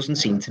he doesn't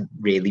seem to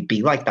really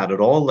be like that at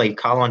all. Like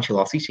Carlo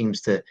Ancelotti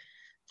seems to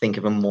think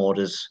of him more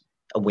as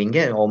a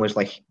winger, almost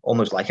like an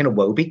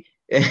Iwobi,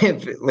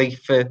 like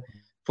for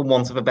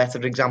want of a better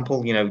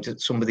example.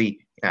 Somebody,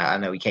 I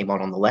know he came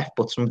on the left,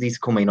 but somebody to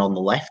come in on the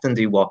left and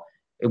do what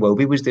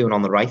Iwobi was doing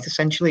on the right,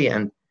 essentially.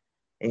 And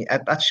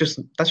that's just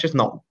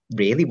not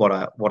really what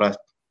I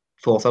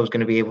thought I was going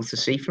to be able to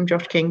see from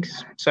Josh King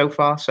so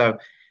far. So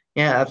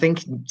yeah, I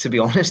think, to be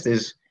honest,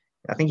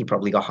 I think he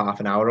probably got half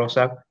an hour or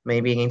so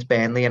maybe against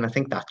Burnley, and I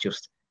think that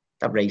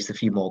raised a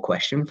few more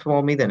questions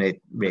for me than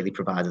it really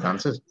provided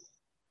answers.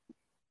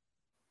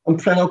 And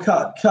Preno,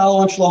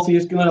 Carlo Ancelotti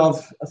is going to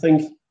have, I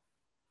think,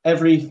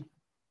 every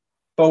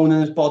bone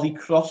in his body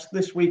crossed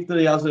this week that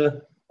he has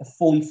a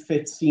fully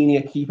fit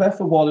senior keeper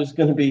for what is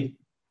going to be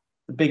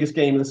the biggest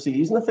game of the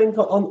season, I think,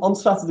 on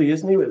Saturday,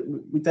 isn't he?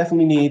 We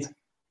definitely need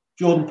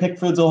Jordan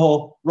Pickford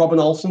or Robin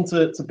Olsen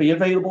to be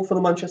available for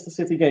the Manchester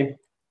City game.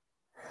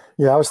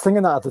 Yeah, I was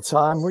thinking that at the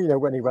time,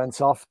 when he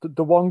went off.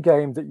 The one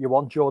game that you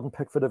want Jordan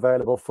Pickford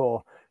available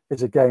for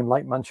is a game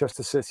like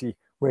Manchester City,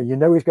 where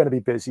he's going to be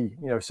busy,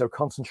 so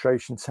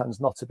concentration tends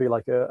not to be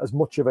like as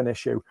much of an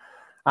issue,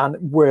 and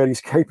where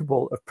he's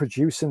capable of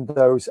producing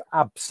those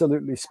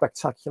absolutely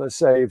spectacular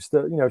saves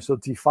that, so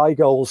defy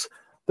goals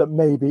that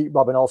maybe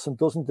Robin Olsen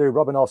doesn't do.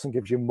 Robin Olsen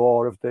gives you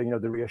more of the,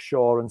 the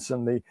reassurance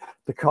and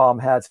the calm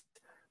head,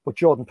 but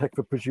Jordan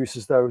Pickford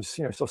produces those,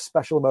 sort of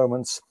special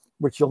moments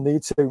which you'll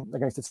need to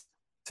against a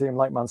team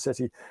like Man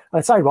City. And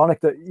it's ironic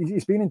that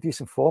he's been in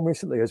decent form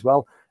recently as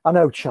well. I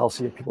know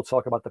Chelsea, people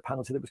talk about the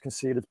penalty that was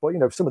conceded, but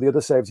some of the other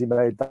saves he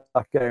made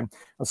that game,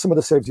 and some of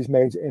the saves he's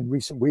made in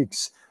recent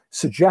weeks,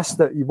 suggest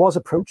that he was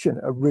approaching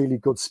a really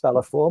good spell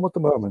of form at the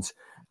moment.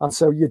 And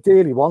so you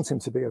dearly want him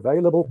to be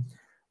available.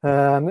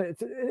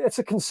 It's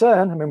a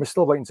concern. I mean, we're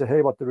still waiting to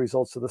hear what the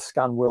results of the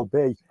scan will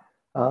be.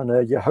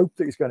 And you hope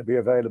that he's going to be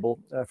available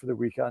for the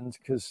weekend,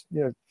 because,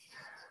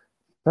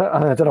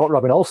 And I don't know what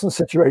Robin Olsen's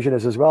situation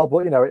is as well,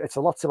 but it's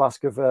a lot to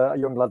ask of a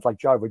young lad like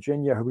Joe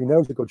Virginia, who we know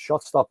is a good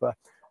shot stopper,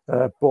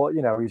 but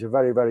he's a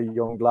very, very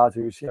young lad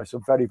who's so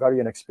very, very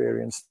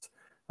inexperienced,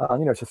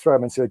 and to throw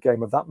him into a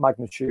game of that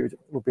magnitude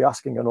would be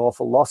asking an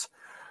awful lot.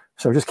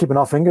 So just keeping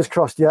our fingers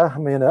crossed. Yeah, I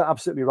mean,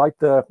 absolutely right.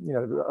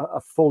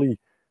 A fully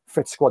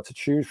fit squad to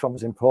choose from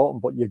is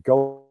important, but your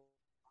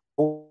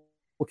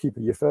goalkeeper,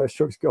 your first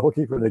choice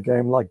goalkeeper in a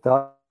game like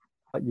that,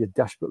 you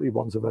desperately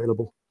want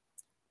available.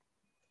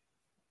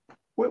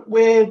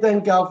 Where then,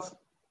 Gav,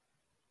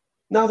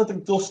 now that the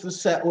dust is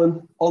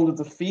settling on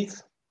the defeat,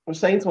 I was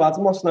saying to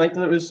Adam last night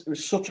that it was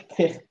such a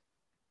kick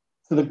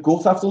to the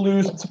gut after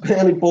losing to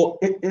Burnley, but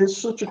it is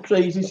such a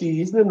crazy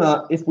season in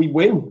that if we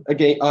win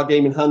our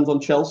game in hand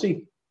on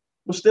Chelsea,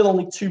 we're still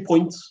only 2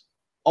 points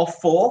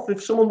off fourth.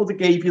 If someone would have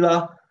gave you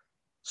that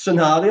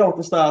scenario at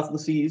the start of the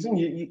season,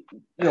 you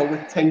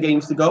with 10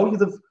 games to go, you'd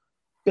have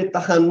bit the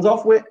hand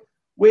off.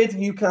 Where do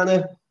you kind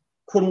of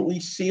currently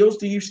see us?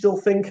 Do you still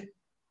think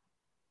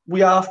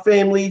we are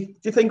firmly?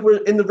 Do you think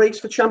we're in the race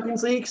for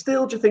Champions League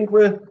still? Do you think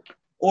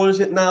or is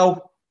it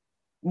now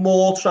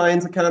more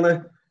trying to kind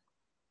of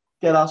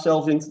get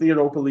ourselves into the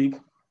Europa League?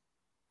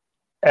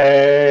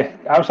 I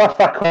was asked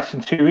that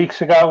question 2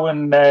 weeks ago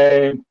and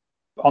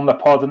on the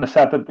pod, and I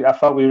said that I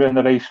thought we were in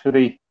the race for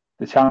the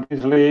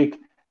Champions League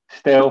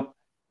still.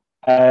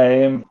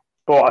 But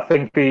I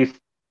think these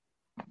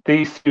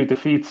two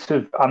defeats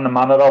and the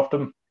manner of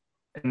them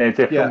in their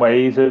different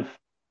ways have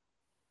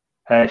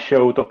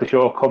showed up the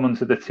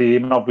shortcomings of the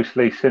team. And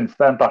obviously, since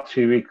then, that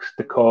 2 weeks,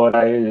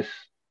 Doucoure is,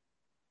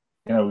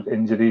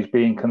 injuries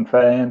being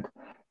confirmed,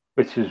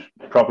 which is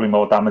probably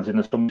more damaging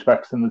in some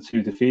respects than the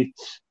two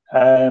defeats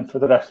for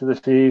the rest of the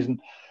season.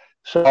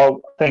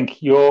 So I think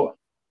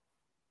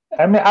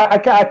I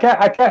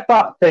get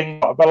that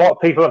thing. A lot of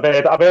people have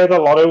heard. I've heard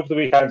a lot over the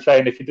weekend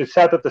saying if you'd have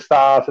said at the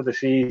start of the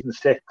season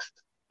 6th,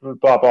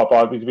 blah blah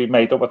blah, we'd be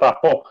made up with that.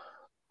 But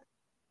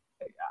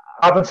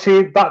I haven't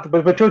seen that.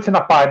 We're judging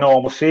that by a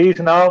normal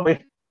season, aren't we?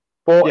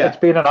 But it's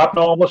been an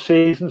abnormal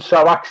season,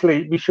 so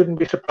actually we shouldn't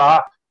be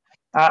surprised.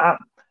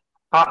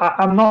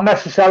 I'm not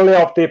necessarily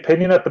of the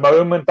opinion at the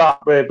moment that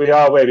we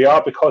are where we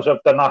are because of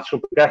the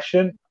natural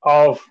progression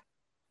of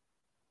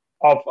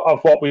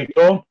what we've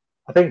done.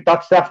 I think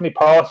that's definitely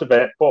part of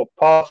it, but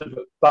part of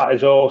that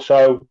is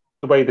also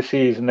the way the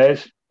season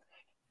is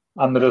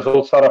and the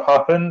results that have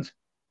happened.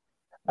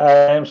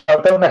 So I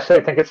don't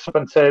necessarily think it's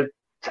something to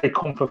take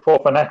comfort for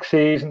next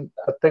season.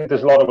 I think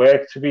there's a lot of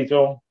work to be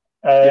done.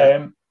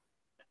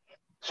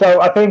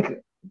 So I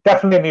think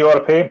definitely in the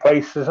European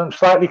places, I'm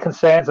slightly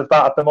concerned of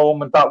that at the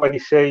moment, that when you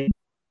see,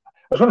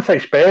 I was going to say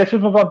Spurs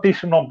have got a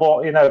decent run,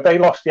 but they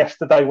lost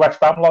yesterday, West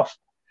Ham lost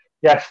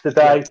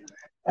yesterday.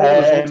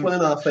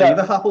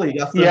 Happily.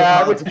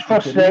 Which is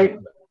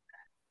frustrating.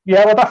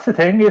 Yeah, well, that's the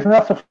thing, isn't it?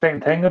 That's the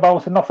frustrating thing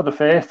about it. Not for the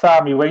first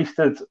time, we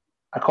wasted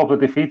a couple of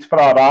defeats for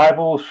our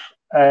rivals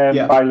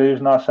by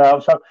losing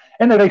ourselves. So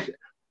in the race,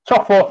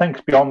 top four things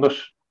beyond us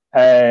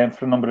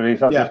for a number of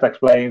reasons I've just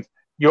explained.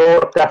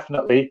 Europe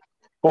definitely,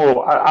 but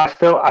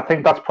I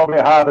think that's probably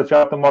a harder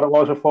job than what it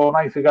was a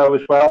fortnight ago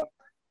as well.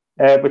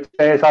 Which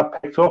Spurs have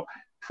picked up.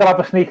 Still have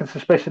a sneaking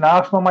suspicion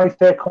Arsenal might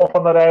come up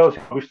on the rails.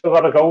 We've still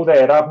got to go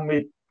there, haven't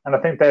we? And I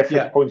think they're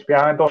 6 points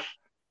behind us.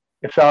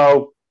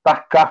 So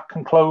that gap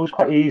can close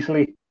quite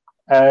easily.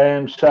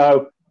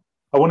 So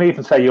I wouldn't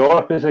even say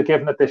Europe is a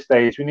given at this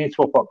stage. We need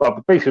to up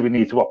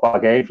our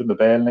game from the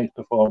Burnley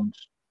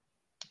performance.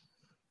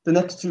 The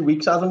next 2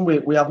 weeks, Adam,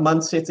 we have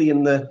Man City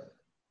in the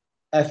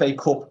FA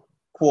Cup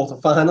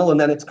quarter-final, and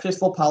then it's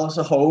Crystal Palace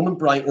at home and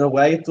Brighton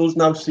away. It does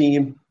now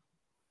seem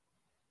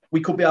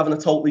we could be having a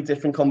totally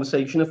different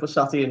conversation if we're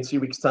sat here in 2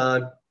 weeks'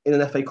 time in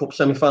an FA Cup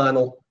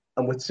semi-final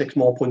and with 6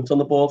 more points on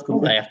the board. Well,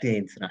 they have the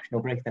international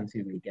break then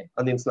 2 weeks.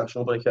 And the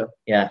international break,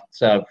 yeah.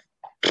 So,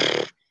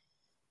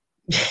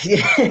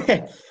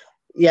 I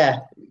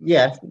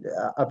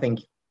think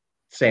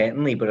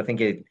certainly, but I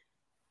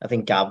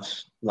think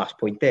Gav's last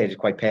point there is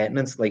quite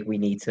pertinent. Like we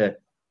need to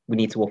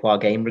up our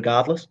game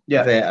regardless.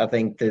 I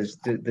think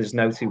there's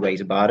no two ways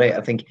about it.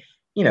 I think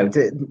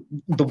the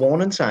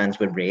warning signs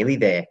were really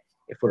there,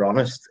 if we're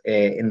honest,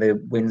 in the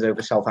wins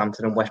over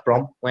Southampton and West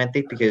Brom, weren't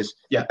they? Because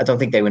I don't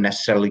think they were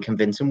necessarily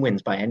convincing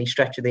wins by any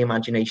stretch of the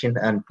imagination.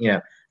 And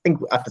I think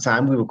at the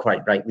time we were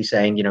quite rightly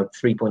saying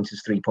 3 points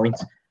is 3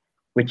 points,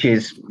 which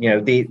is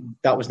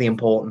that was the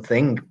important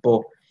thing.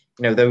 But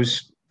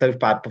those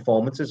bad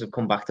performances have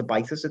come back to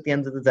bite us at the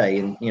end of the day,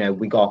 and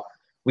we got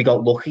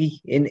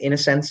lucky in a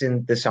sense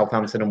in the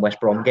Southampton and West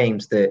Brom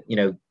games that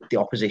the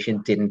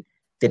opposition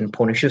didn't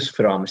punish us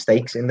for our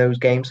mistakes in those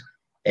games.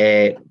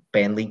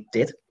 Burnley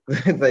did.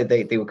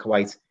 they were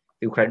quite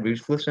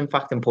ruthless, in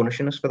fact, in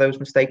punishing us for those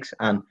mistakes.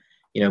 And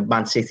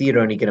Man City are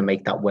only going to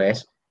make that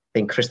worse. I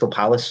think Crystal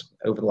Palace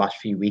over the last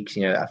few weeks,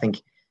 I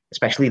think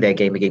especially their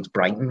game against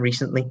Brighton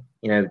recently,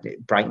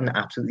 Brighton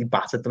absolutely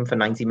battered them for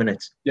 90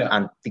 minutes,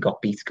 and they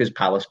got beat because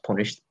Palace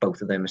punished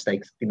both of their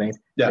mistakes they made.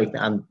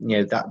 And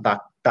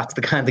that's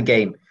the kind of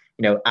game,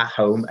 at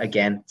home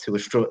again to a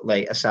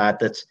side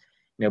that's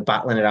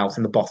battling it out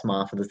in the bottom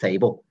half of the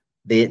table.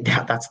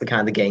 that's the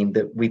kind of game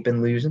that we've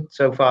been losing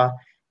so far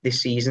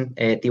this season.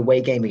 The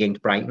away game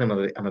against Brighton,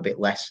 I'm a bit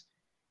less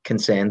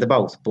concerned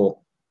about, but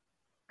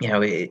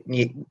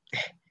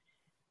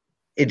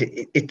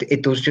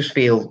it does just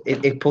feel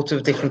it puts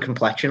a different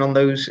complexion on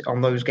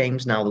those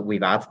games now that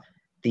we've had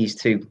these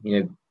two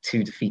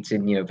defeats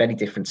in very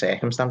different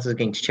circumstances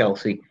against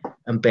Chelsea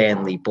and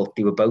Burnley, but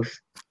they were both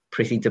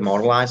pretty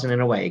demoralising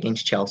in a way.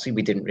 Against Chelsea,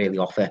 we didn't really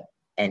offer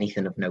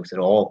anything of note at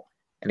all,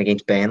 and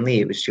against Burnley,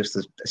 it was just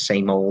the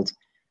same old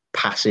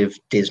passive,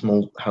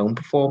 dismal home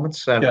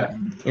performance. So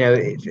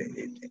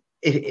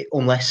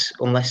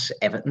unless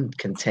Everton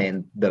can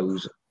turn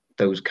those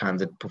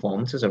kinds of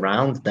performances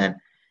around, then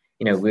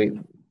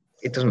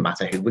it doesn't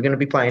matter who we're going to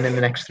be playing in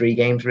the next 3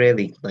 games.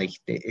 Really, like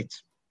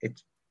it's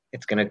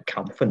going to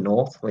count for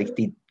naught. Like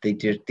they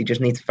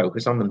just need to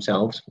focus on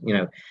themselves.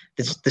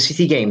 The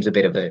City game's a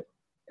bit of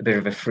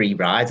a free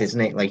ride,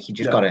 isn't it? Like you've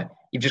just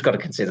got to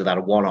consider that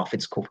a one-off.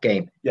 It's a cup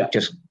game. Yeah.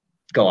 Just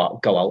go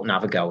out and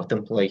have a go at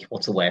them. Like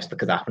what's the worst that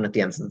could happen at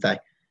the end of the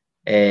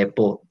day?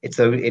 But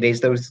it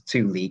is those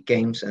 2 league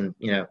games, and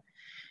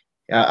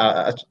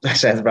I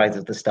said right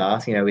at the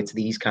start, it's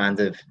these kind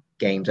of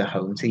games at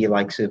home to your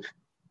likes of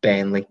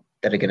Burnley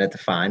that are going to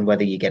define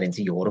whether you get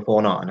into Europe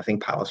or not. And I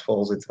think Palace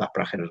falls into that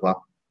bracket as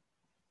well.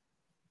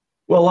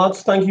 Well,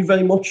 lads, thank you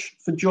very much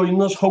for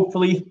joining us.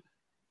 Hopefully,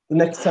 the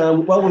next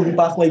time, we'll be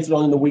back later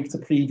on in the week to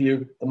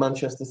preview the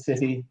Manchester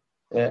City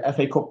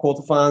FA Cup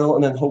quarter-final,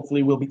 and then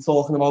hopefully we'll be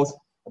talking about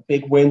a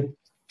big win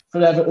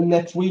for Everton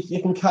next week.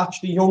 You can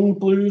catch the Young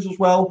Blues as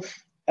well.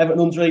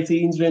 Everton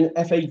under-18s are in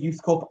FA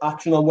Youth Cup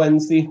action on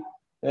Wednesday,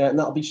 and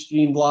that'll be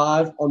streamed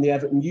live on the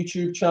Everton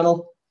YouTube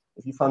channel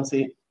if you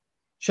fancy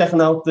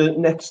checking out the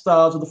next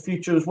stars of the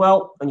future as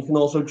well. And you can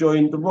also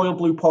join the Royal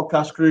Blue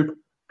podcast group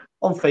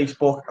on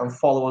Facebook and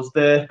follow us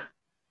there.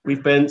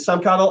 We've been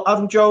Sam Carroll,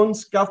 Adam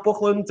Jones, Gav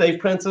Buckland, Dave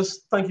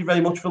Prentice. Thank you very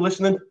much for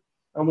listening,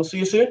 and we'll see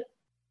you soon.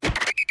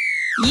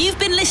 You've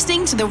been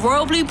listening to the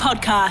Royal Blue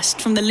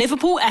podcast from the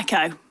Liverpool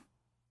Echo.